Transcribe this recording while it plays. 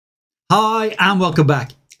Hi and welcome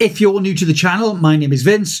back. If you're new to the channel, my name is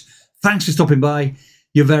Vince. Thanks for stopping by.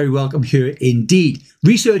 You're very welcome here indeed.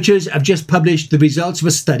 Researchers have just published the results of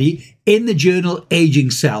a study in the journal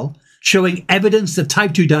Aging Cell showing evidence that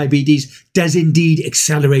type 2 diabetes does indeed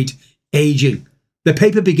accelerate aging. The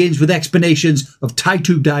paper begins with explanations of type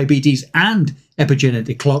 2 diabetes and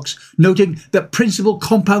epigenetic clocks, noting that principal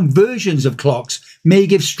compound versions of clocks may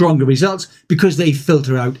give stronger results because they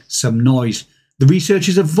filter out some noise. The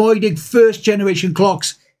researchers avoided first-generation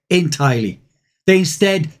clocks entirely. They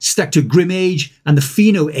instead stuck to GrimAge and the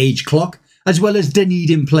PhenoAge clock, as well as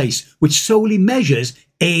DunedinPACE, which solely measures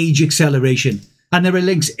age acceleration. And there are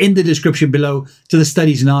links in the description below to the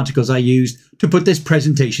studies and articles I used to put this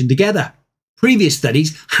presentation together. Previous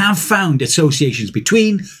studies have found associations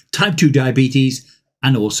between type 2 diabetes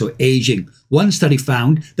and also aging. One study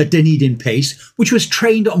found that DunedinPACE, which was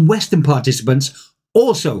trained on Western participants,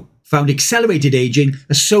 also found accelerated aging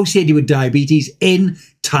associated with diabetes in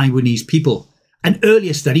Taiwanese people. An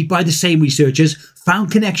earlier study by the same researchers found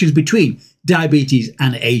connections between diabetes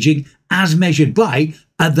and aging as measured by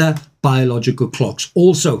other biological clocks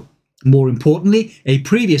also. More importantly, a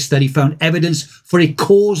previous study found evidence for a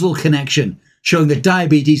causal connection, showing that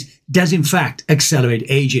diabetes does in fact accelerate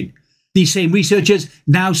aging. These same researchers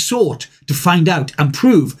now sought to find out and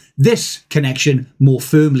prove this connection more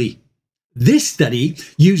firmly. This study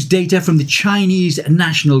used data from the Chinese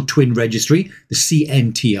National Twin Registry, the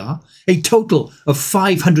CNTR. A total of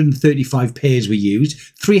 535 pairs were used.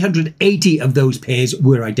 380 of those pairs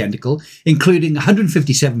were identical, including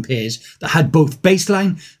 157 pairs that had both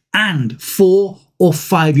baseline and 4 or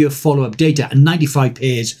 5 year follow-up data, and 95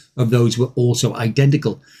 pairs of those were also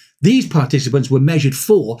identical. These participants were measured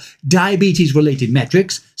for diabetes-related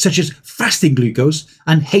metrics such as fasting glucose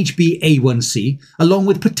and HbA1c, along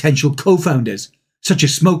with potential co-founders such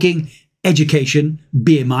as smoking, education,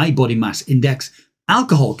 BMI, body mass index,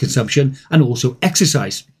 alcohol consumption, and also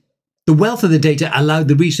exercise. The wealth of the data allowed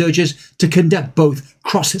the researchers to conduct both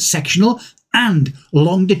cross-sectional and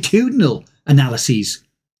longitudinal analyses.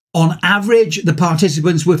 On average, the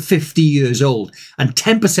participants were 50 years old, and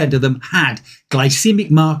 10% of them had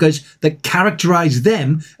glycemic markers that characterized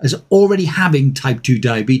them as already having type 2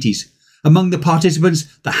 diabetes. Among the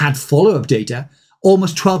participants that had follow-up data,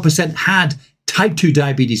 almost 12% had type 2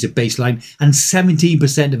 diabetes at baseline, and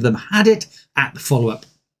 17% of them had it at the follow-up.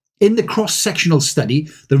 In the cross-sectional study,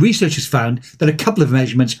 the researchers found that a couple of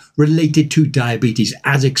measurements related to diabetes,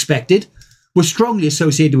 as expected, were strongly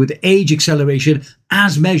associated with age acceleration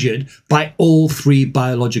as measured by all 3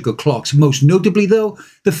 biological clocks, most notably though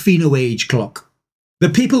the PhenoAge clock. The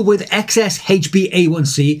people with excess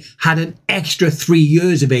HbA1c had an extra 3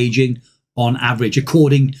 years of aging on average,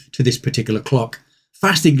 according to this particular clock.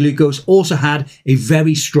 Fasting glucose also had a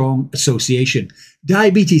very strong association.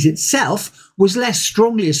 Diabetes itself was less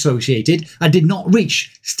strongly associated and did not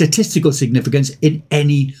reach statistical significance in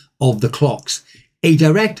any of the clocks. A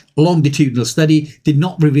direct longitudinal study did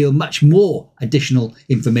not reveal much more additional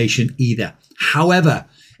information either. However,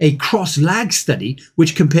 a cross-lag study,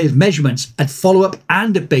 which compares measurements at follow-up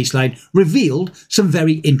and at baseline, revealed some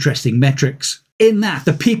very interesting metrics. In that,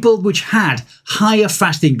 the people which had higher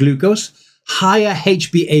fasting glucose, higher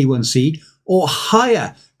HbA1c, or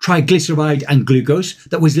higher triglyceride and glucose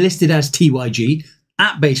that was listed as TYG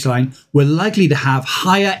at baseline were likely to have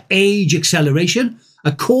higher age acceleration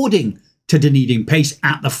according to DunedinPACE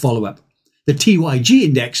at the follow-up. The TYG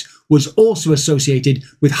index was also associated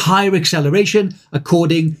with higher acceleration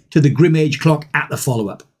according to the GrimAge clock at the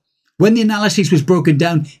follow-up. When the analysis was broken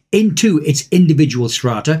down into its individual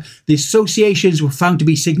strata, the associations were found to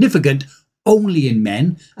be significant only in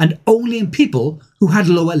men and only in people who had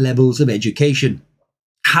lower levels of education.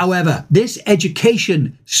 However, this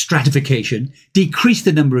education stratification decreased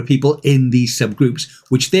the number of people in these subgroups,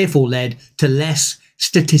 which therefore led to less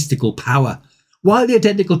statistical power. While the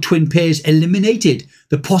identical twin pairs eliminated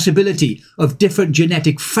the possibility of different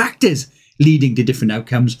genetic factors leading to different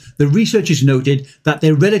outcomes, the researchers noted that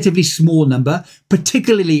their relatively small number,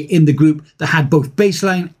 particularly in the group that had both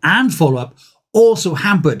baseline and follow-up, also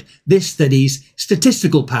hampered this study's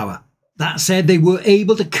statistical power. That said, they were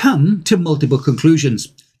able to come to multiple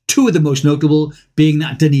conclusions. 2 of the most notable being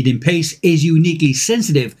that DunedinPACE is uniquely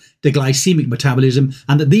sensitive to glycemic metabolism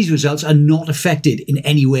and that these results are not affected in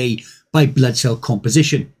any way by blood cell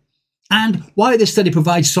composition. And while this study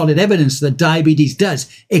provides solid evidence that diabetes does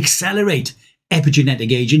accelerate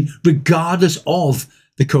epigenetic aging, regardless of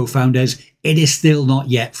the co-founders, it is still not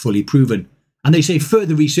yet fully proven. And they say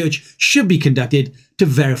further research should be conducted to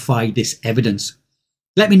verify this evidence.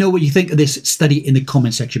 Let me know what you think of this study in the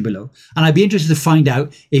comment section below, and I'd be interested to find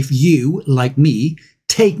out if you, like me,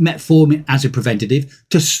 take metformin as a preventative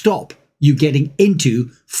to stop you getting into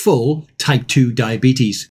full type 2 diabetes.